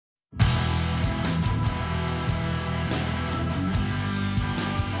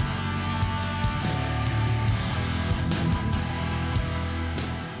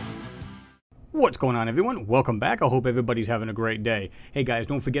What's going on, everyone? Welcome back. I hope everybody's having a great day. Hey guys,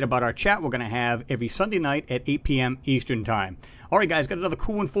 don't forget about our chat we're going to have every Sunday night at 8 p.m. Eastern Time. Alright guys, got another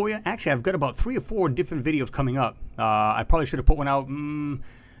cool one for you. Actually, I've got about 3 or 4 different videos coming up. I probably should have put one out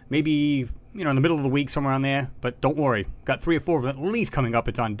maybe, in the middle of the week, somewhere on there. But don't worry, got 3 or 4 of them at least coming up.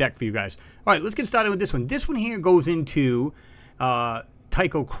 It's on deck for you guys. Alright, let's get started with this one. This one here goes into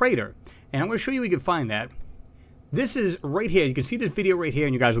Tycho crater. And I'm going to show you where you can find that. This is right here. You can see this video right here,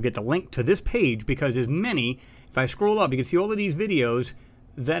 and you guys will get the link to this page because there's many. If I scroll up, you can see all of these videos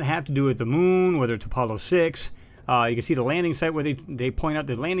that have to do with the moon, whether it's Apollo 6. You can see the landing site where they point out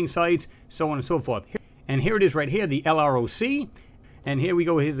the landing sites, so on and so forth. And here it is right here, the LROC. And here we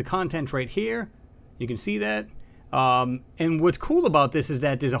go. Here's the content right here. You can see that. And what's cool about this is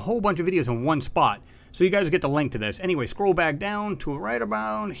that there's a whole bunch of videos in one spot. So you guys will get the link to this. Anyway, scroll back down to right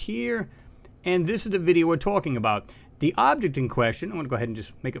around here. And this is the video we're talking about. The object in question, I'm going to go ahead and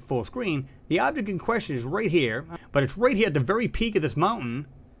just make it full screen. The object in question is right here, but it's right here at the very peak of this mountain,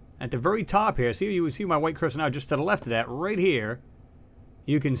 at the very top here. See, you see my white cursor now just to the left of that, right here.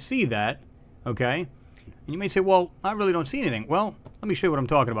 You can see that, okay? And you may say, well, I really don't see anything. Well, let me show you what I'm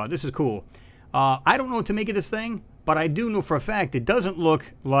talking about. This is cool. I don't know what to make of this thing, but I do know for a fact it doesn't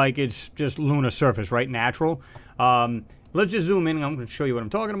look like it's just lunar surface, right? Natural. Let's just zoom in. I'm going to show you what I'm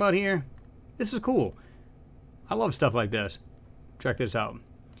talking about here. This is cool. I love stuff like this. Check this out.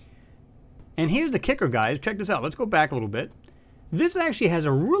 And here's the kicker, guys. Check this out. Let's go back a little bit. This actually has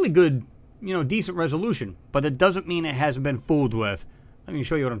a really good, decent resolution, but it doesn't mean it hasn't been fooled with. Let me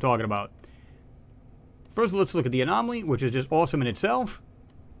show you what I'm talking about. First, let's look at the anomaly, which is just awesome in itself.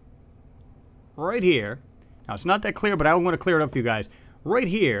 Right here. Now, it's not that clear, but I want to clear it up for you guys. Right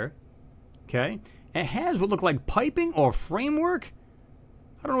here, okay, it has what look like piping or framework.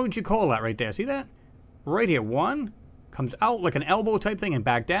 I don't know what you call that right there. See that? Right here. One comes out like an elbow type thing and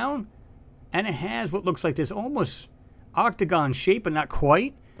back down. And it has what looks like this almost octagon shape, but not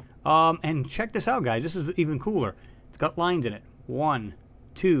quite. And check this out, guys. This is even cooler. It's got lines in it. 1,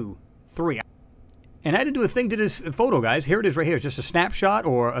 2, 3. And I had to do a thing to this photo, guys. Here it is right here. It's just a snapshot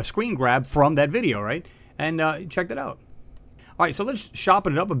or a screen grab from that video, right? And check that out. All right, so let's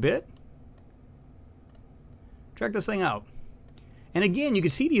sharpen it up a bit. Check this thing out. And again, you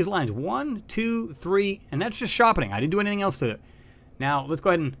can see these lines, 1, 2, 3, and that's just sharpening. I didn't do anything else to it. Now, let's go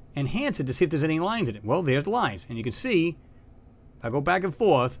ahead and enhance it to see if there's any lines in it. Well, there's the lines. And you can see, if I go back and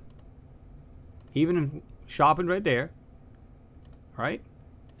forth, even sharpened right there, right?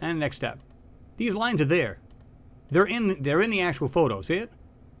 And next step. These lines are there. They're in the actual photo. See it?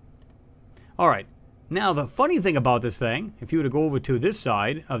 All right. Now, the funny thing about this thing, if you were to go over to this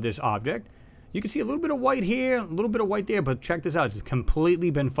side of this object, you can see a little bit of white here, a little bit of white there, but check this out. It's completely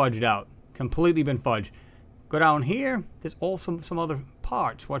been fudged out. Completely been fudged. Go down here. There's also some other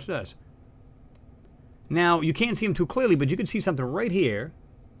parts. Watch this. Now, you can't see them too clearly, but you can see something right here.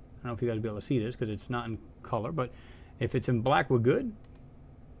 I don't know if you guys will be able to see this because it's not in color, but if it's in black, we're good.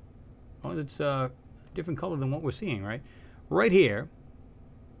 Well, it's a different color than what we're seeing, right? Right here.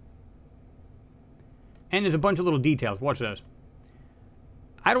 And there's a bunch of little details. Watch this.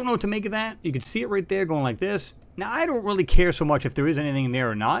 I don't know what to make of that. You can see it right there going like this. Now, I don't really care so much if there is anything in there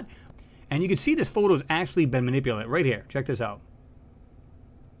or not. And you can see this photo's actually been manipulated. Right here. Check this out.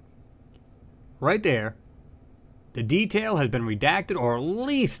 Right there. The detail has been redacted or at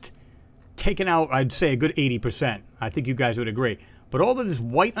least taken out, I'd say, a good 80%. I think you guys would agree. But all of this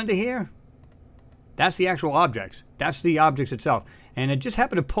white under here, that's the actual objects. That's the objects itself. And it just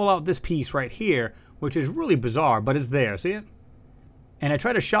happened to pull out this piece right here, which is really bizarre, but it's there. See it? And I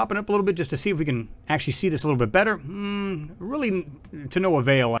try to sharpen up a little bit just to see if we can actually see this a little bit better. Really to no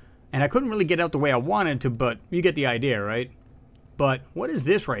avail. And I couldn't really get out the way I wanted to, but you get the idea, right? But what is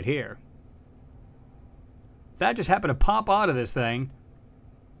this right here? That just happened to pop out of this thing.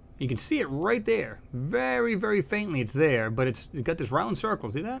 You can see it right there. Very, very faintly it's there, but it's got this round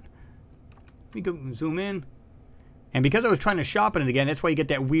circle. See that? Let me go zoom in. And because I was trying to sharpen it again, that's why you get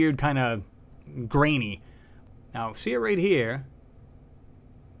that weird kind of grainy. Now, see it right here.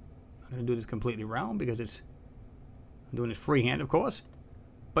 I'm going to do this completely round because I'm doing this freehand, of course.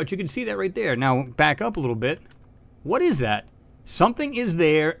 But you can see that right there. Now, back up a little bit. What is that? Something is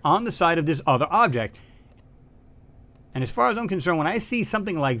there on the side of this other object. And as far as I'm concerned, when I see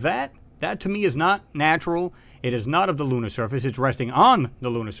something like that, that to me is not natural. It is not of the lunar surface. It's resting on the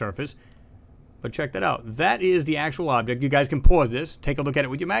lunar surface. But check that out. That is the actual object. You guys can pause this. Take a look at it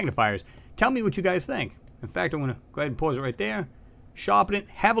with your magnifiers. Tell me what you guys think. In fact, I'm going to go ahead and pause it right there. Sharpen it.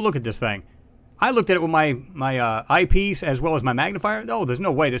 Have a look at this thing. I looked at it with my eyepiece as well as my magnifier. Oh, there's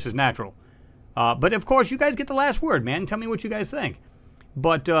no way this is natural. But of course, you guys get the last word, man. Tell me what you guys think.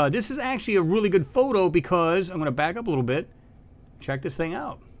 But this is actually a really good photo because I'm going to back up a little bit. Check this thing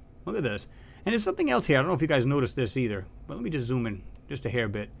out. Look at this. And there's something else here. I don't know if you guys noticed this either. But let me just zoom in just a hair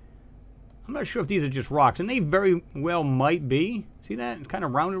bit. I'm not sure if these are just rocks. And they very well might be. See that? It's kind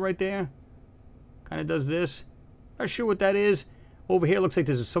of rounded right there. Kind of does this. Not sure what that is. Over here looks like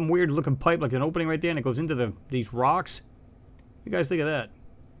there's some weird looking pipe, like an opening right there, and it goes into these rocks. What do you guys think of that?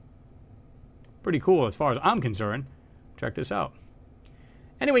 Pretty cool as far as I'm concerned. Check this out.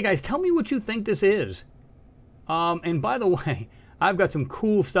 Anyway, guys, tell me what you think this is. And by the way, I've got some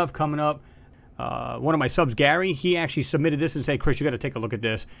cool stuff coming up. One of my subs, Gary, he actually submitted this and said, Chris, you got to take a look at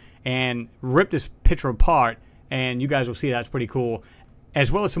this and rip this picture apart, and you guys will see that's pretty cool.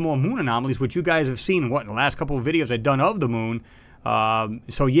 As well as some more moon anomalies, which you guys have seen, what, in the last couple of videos I've done of the moon.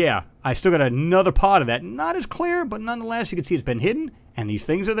 So yeah, I still got another part of that. Not as clear, but nonetheless, you can see it's been hidden, and these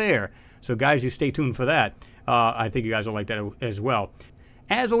things are there. So guys, you stay tuned for that. I think you guys will like that as well.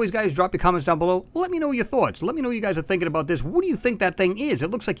 As always, guys, drop your comments down below. Let me know your thoughts. Let me know what you guys are thinking about this. What do you think that thing is? It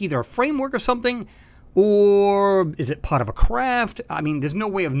looks like either a framework or something, or is it part of a craft? I mean, there's no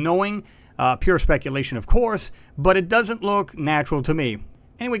way of knowing. Pure speculation, of course, but it doesn't look natural to me.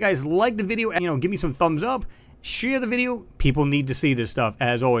 Anyway, guys, like the video and, give me some thumbs up. Share the video. People need to see this stuff,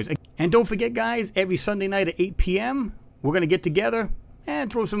 as always. And don't forget, guys, every Sunday night at 8 p.m., we're going to get together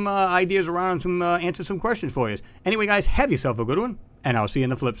and throw some ideas around, answer some questions for you. Anyway, guys, have yourself a good one, and I'll see you on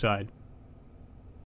the flip side.